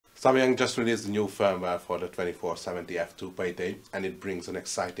Samyang just released the new firmware for the 2470 f2.8 and it brings an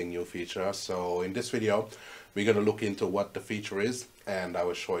exciting new feature. So in this video we're going to look into what the feature is and I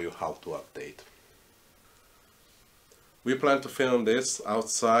will show you how to update. We plan to film this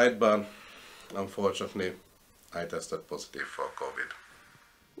outside, but unfortunately I tested positive for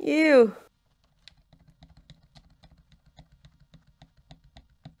COVID. Ew.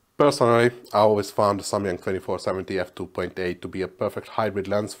 Personally, I always found the Samyang 2470 f2.8 to be a perfect hybrid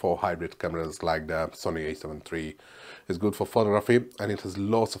lens for hybrid cameras like the Sony a7 III. It's good for photography and it has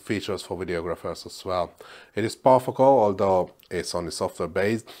lots of features for videographers as well. It is powerful, although it's only software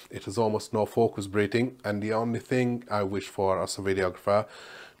based. It has almost no focus breathing, and the only thing I wish for as a videographer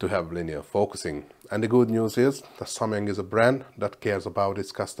to have linear focusing. And the good news is that Samyang is a brand that cares about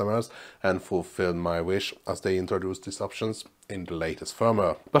its customers and fulfilled my wish as they introduced these options in the latest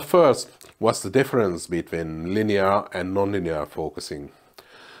firmware. But first, what's the difference between linear and non-linear focusing?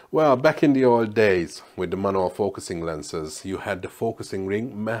 Well, back in the old days with the manual focusing lenses, you had the focusing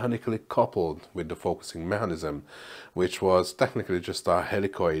ring mechanically coupled with the focusing mechanism, which was technically just a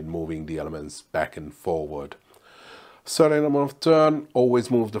helicoid moving the elements back and forward. Certain amount of turn always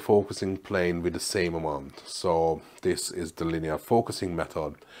moves the focusing plane with the same amount, so this is the linear focusing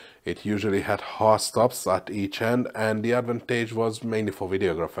method. It usually had hard stops at each end, and the advantage was mainly for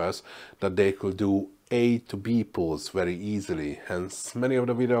videographers that they could do A to B pulls very easily. Hence many of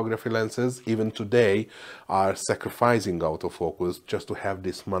the videography lenses even today are sacrificing autofocus just to have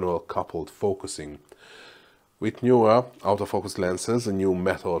this manual coupled focusing. With newer autofocus lenses, a new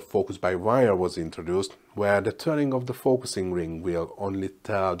method, focus by wire, was introduced, where the turning of the focusing ring will only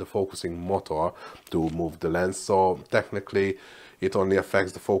tell the focusing motor to move the lens, so technically it only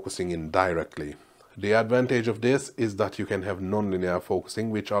affects the focusing indirectly. The advantage of this is that you can have non-linear focusing,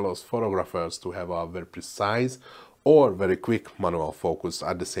 which allows photographers to have a very precise or very quick manual focus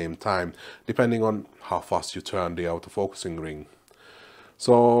at the same time, depending on how fast you turn the autofocusing ring.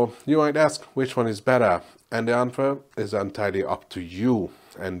 So you might ask which one is better, and the answer is entirely up to you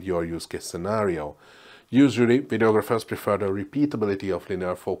and your use case scenario. Usually videographers prefer the repeatability of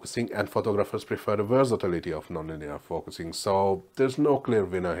linear focusing and photographers prefer the versatility of non-linear focusing, so there's no clear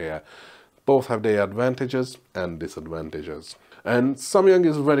winner here. Both have their advantages and disadvantages. And Samyang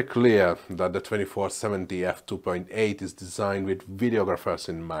is very clear that the 2470 f2.8 is designed with videographers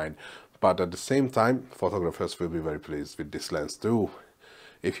in mind, but at the same time photographers will be very pleased with this lens too.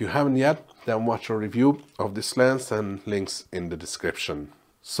 If you haven't yet, then watch a review of this lens and links in the description.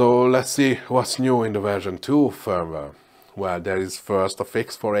 So let's see what's new in the version 2 firmware. Well, there is first a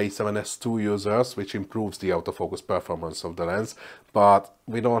fix for A7S2 users which improves the autofocus performance of the lens, but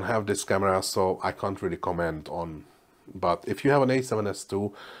we don't have this camera so I can't really comment on. But if you have an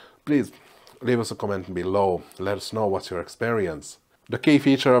A7S2, please leave us a comment below, let us know what's your experience. The key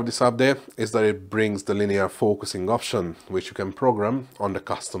feature of this update is that it brings the linear focusing option, which you can program on the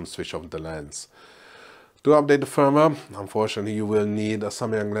custom switch of the lens. To update the firmware, unfortunately you will need a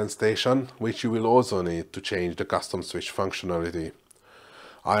Samyang lens station, which you will also need to change the custom switch functionality.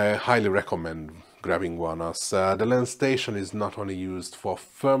 I highly recommend grabbing one, as the lens station is not only used for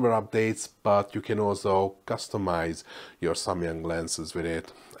firmware updates, but you can also customize your Samyang lenses with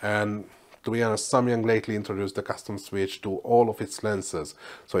it. And to be honest, Samyang lately introduced the custom switch to all of its lenses,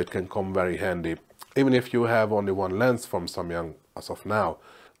 so it can come very handy, even if you have only one lens from Samyang as of now.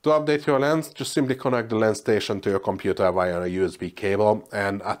 To update your lens, just simply connect the lens station to your computer via a USB cable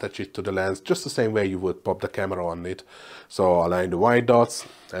and attach it to the lens just the same way you would pop the camera on it. So align the white dots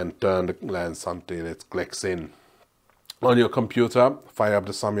and turn the lens until it clicks in. On your computer, fire up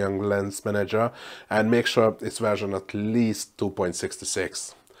the Samyang Lens Manager and make sure it's version at least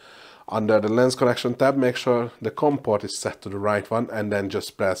 2.66. Under the lens connection tab, make sure the COM port is set to the right one and then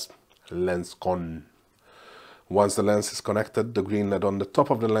just press lens con. Once the lens is connected, the green LED on the top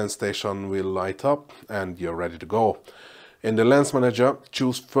of the lens station will light up and you're ready to go. In the Lens Manager,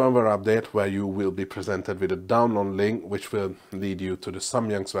 choose Firmware Update, where you will be presented with a download link which will lead you to the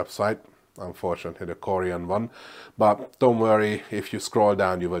Samyang's website, unfortunately the Korean one. But don't worry, if you scroll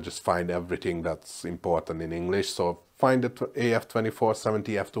down you will just find everything that's important in English. So find the AF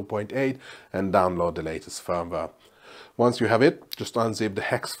 2470 f2.8 and download the latest firmware. Once you have it, just unzip the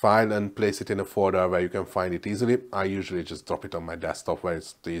hex file and place it in a folder where you can find it easily. I usually just drop it on my desktop where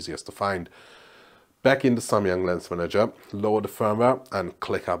it's the easiest to find. Back in the Samyang Lens Manager, load the firmware and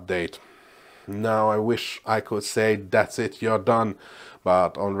click Update. Now I wish I could say that's it, you're done,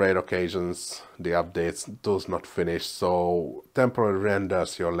 but on rare occasions the updates does not finish, so temporarily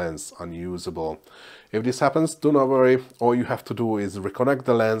renders your lens unusable. If this happens, do not worry. All you have to do is reconnect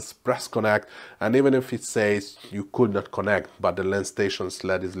the lens, press connect, and even if it says you could not connect but the lens station's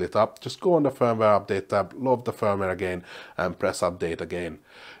LED is lit up, just go on the firmware update tab, load the firmware again and press update again.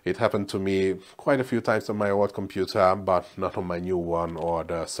 It happened to me quite a few times on my old computer, but not on my new one or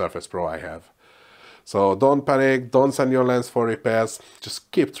the Surface Pro I have. So don't panic, don't send your lens for repairs, just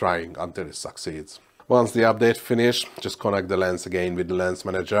keep trying until it succeeds. Once the update finishes, just connect the lens again with the lens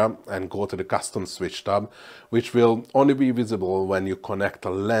manager and go to the custom switch tab, which will only be visible when you connect a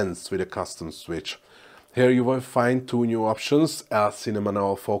lens with a custom switch. Here you will find two new options, L-Cine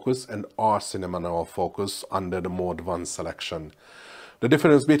manual focus and R-Cine manual focus under the mode 1 selection. The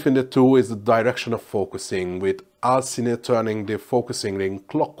difference between the two is the direction of focusing. With L-Cine turning the focusing ring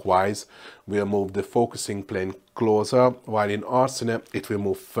clockwise will move the focusing plane closer, while in R-Cine it will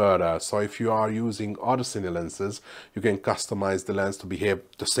move further. So if you are using other Cine lenses, you can customize the lens to behave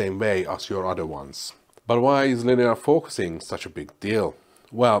the same way as your other ones. But why is linear focusing such a big deal?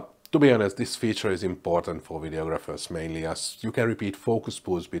 Well, to be honest, this feature is important for videographers mainly, as you can repeat focus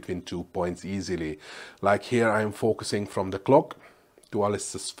pulls between 2 points easily. Like here I am focusing from the clock to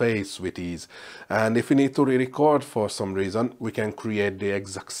Alice's face with ease, and if we need to re-record for some reason, we can create the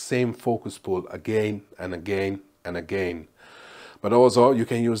exact same focus pull again and again and again. But also you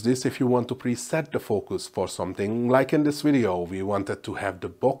can use this if you want to preset the focus for something, like in this video we wanted to have the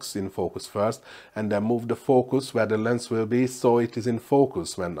box in focus first and then move the focus where the lens will be so it is in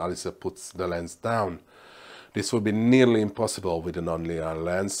focus when Alice puts the lens down. This would be nearly impossible with a non-linear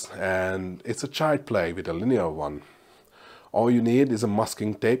lens, and it's a child play with a linear one. All you need is a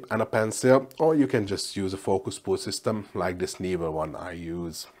masking tape and a pencil, or you can just use a focus pull system like this newer one I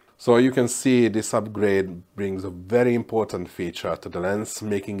use. So you can see this upgrade brings a very important feature to the lens,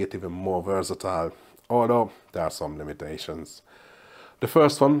 making it even more versatile, although there are some limitations. The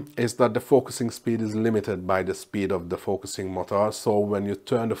first one is that the focusing speed is limited by the speed of the focusing motor, so when you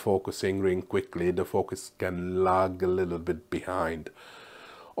turn the focusing ring quickly, the focus can lag a little bit behind.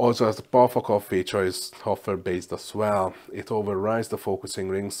 Also, as the power focal feature is software based as well, it overrides the focusing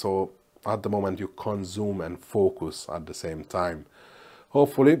ring, so at the moment you can zoom and focus at the same time.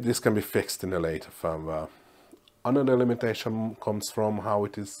 Hopefully this can be fixed in a later firmware. Another limitation comes from how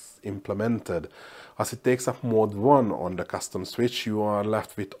it is implemented. As it takes up mode 1 on the custom switch, you are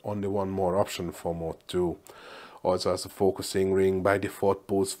left with only one more option for mode 2. Also, as a focusing ring by default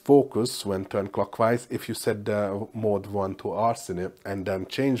pulls focus when turned clockwise. If you set the mode 1 to R-Cine and then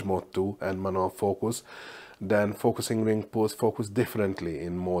change mode 2 and manual focus, then focusing ring pulls focus differently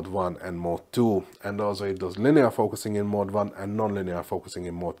in mode 1 and mode 2. And also it does linear focusing in mode 1 and non-linear focusing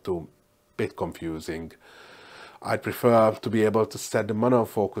in mode 2. Bit confusing. I'd prefer to be able to set the manual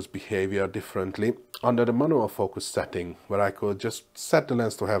focus behavior differently under the manual focus setting, where I could just set the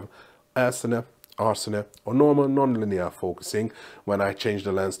lens to have L-Cine, R-Cine or normal non-linear focusing when I change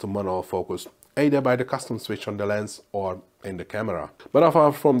the lens to manual focus, either by the custom switch on the lens or in the camera. But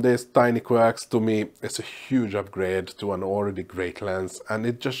apart from these tiny quirks, to me it's a huge upgrade to an already great lens, and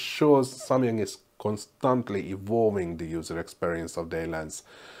it just shows Samyang is constantly evolving the user experience of their lens.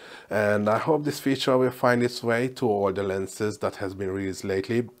 And I hope this feature will find its way to all the lenses that has been released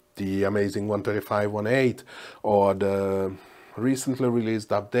lately, the amazing 135-1.8 or the recently released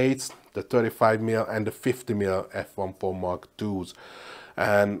updates, the 35mm and the 50mm f1.4 Mark IIs,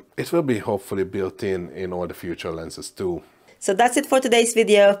 and it will be hopefully built in all the future lenses too. So that's it for today's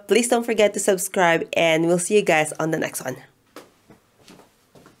video. Please don't forget to subscribe and we'll see you guys on the next one.